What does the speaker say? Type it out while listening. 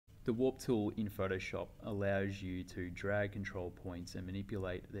The warp tool in Photoshop allows you to drag control points and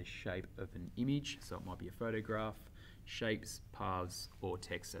manipulate the shape of an image. So it might be a photograph, shapes, paths, or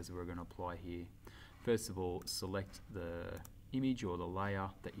text as we're going to apply here. First of all, select the image or the layer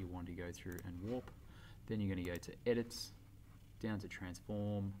that you want to go through and warp. Then you're going to go to Edit, down to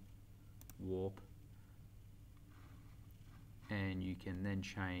Transform, Warp, and you can then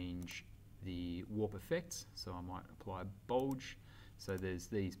change the warp effects. So I might apply bulge. So there's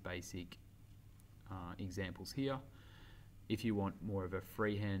these basic examples here. If you want more of a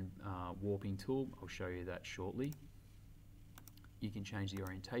freehand warping tool, I'll show you that shortly. You can change the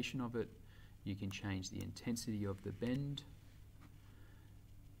orientation of it. You can change the intensity of the bend,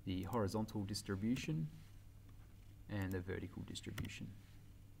 the horizontal distribution, and the vertical distribution.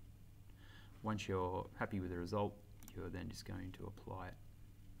 Once you're happy with the result, you're then just going to apply it.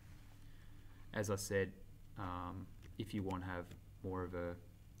 As I said, if you want to have more of a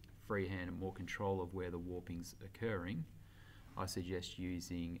freehand and more control of where the warping's occurring, I suggest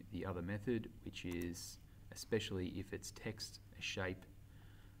using the other method, which is, especially if it's text, a shape,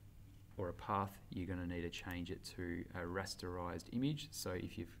 or a path, you're going to need to change it to a rasterized image. So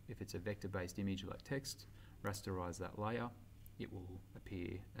if it's a vector-based image like text, rasterize that layer. It will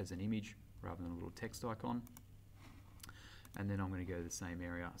appear as an image rather than a little text icon. And then I'm going to go to the same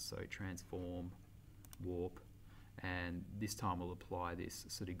area, so transform, warp, and this time we'll apply this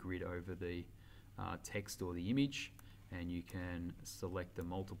sort of grid over the text or the image, and you can select the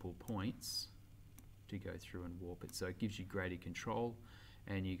multiple points to go through and warp it. So it gives you greater control,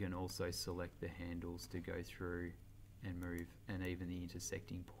 and you can also select the handles to go through and move, and even the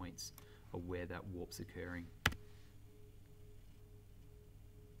intersecting points of where that warp's occurring.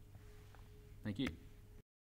 Thank you.